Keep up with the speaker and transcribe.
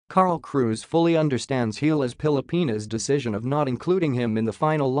Carl Cruz fully understands Gilas Pilipinas' decision of not including him in the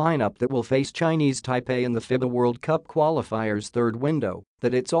final lineup that will face Chinese Taipei in the FIBA World Cup Qualifiers third window,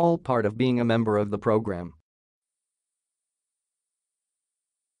 that it's all part of being a member of the program.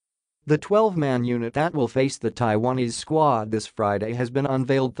 The 12-man unit that will face the Taiwanese squad this Friday has been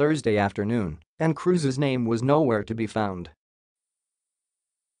unveiled Thursday afternoon, and Cruz's name was nowhere to be found.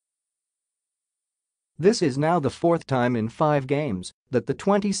 This is now the fourth time in 5 games that the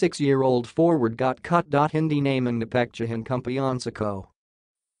 26-year-old forward got cut. Hindi name naapektuhan kumpiyansa.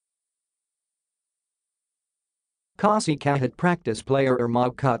 Kasi kahit practice player or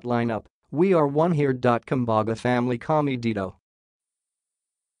mob cut lineup, we are one here. Kumbaga family kami dito.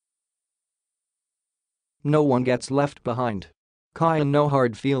 No one gets left behind. Kaya no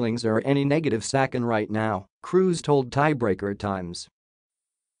hard feelings or any negative sakin right now, Cruz told Tiebreaker Times.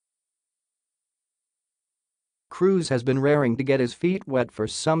 Cruz has been raring to get his feet wet for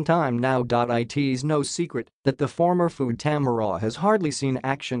some time now. It's no secret that the former FEU Tamaraw has hardly seen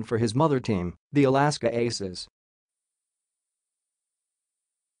action for his mother team, the Alaska Aces.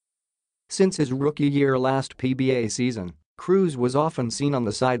 Since his rookie year last PBA season, Cruz was often seen on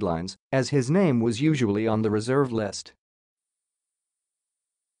the sidelines, as his name was usually on the reserve list.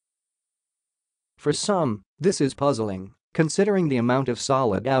 For some, this is puzzling, considering the amount of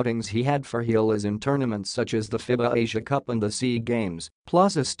solid outings he had for Gilas in tournaments such as the FIBA Asia Cup and the SEA Games,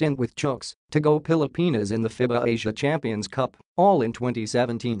 plus a stint with Gilas Pilipinas in the FIBA Asia Champions Cup, all in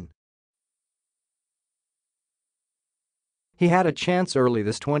 2017. He had a chance early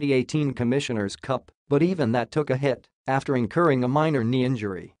this 2018 Commissioner's Cup, but even that took a hit after incurring a minor knee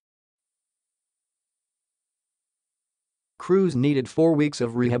injury. Cruz needed 4 weeks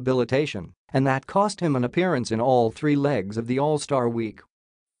of rehabilitation, and that cost him an appearance in all 3 legs of the All-Star Week.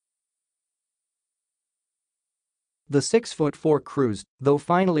 The 6'4" Cruz, though,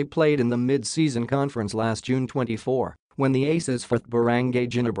 finally played in the mid-season conference last June 24 when the Aces faced Barangay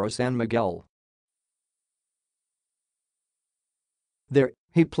Ginebra San Miguel. There,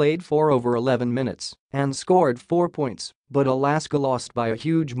 he played for over 11 minutes and scored 4 points, but Alaska lost by a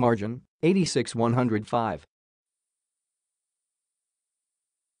huge margin, 86-105.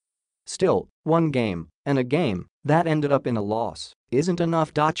 Still, one game, and a game that ended up in a loss, isn't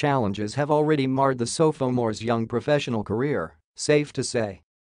enough. Challenges have already marred the sophomore's young professional career, safe to say.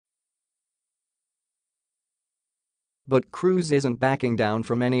 But Cruz isn't backing down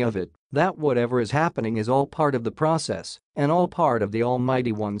from any of it. That whatever is happening is all part of the process and all part of the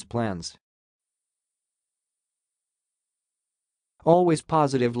Almighty One's plans. Always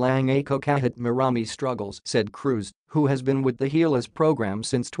positive lang ako kahit marami struggles, said Cruz, who has been with the Gilas program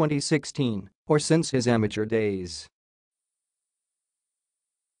since 2016, or since his amateur days.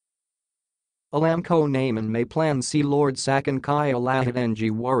 Alam ko naman may plan si Lord sakin kaya lahat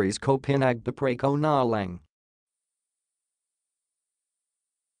ng worries ko pinagpapray ko na lang.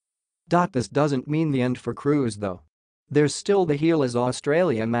 This doesn't mean the end for Cruz though. There's still the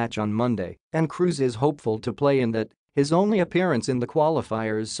Gilas-Australia match on Monday, and Cruz is hopeful to play in that. His only appearance in the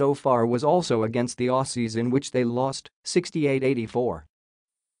qualifiers so far was also against the Aussies, in which they lost 68-84.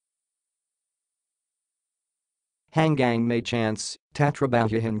 Hanggang may chance,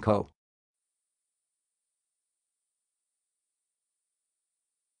 tatrabahuhin ko.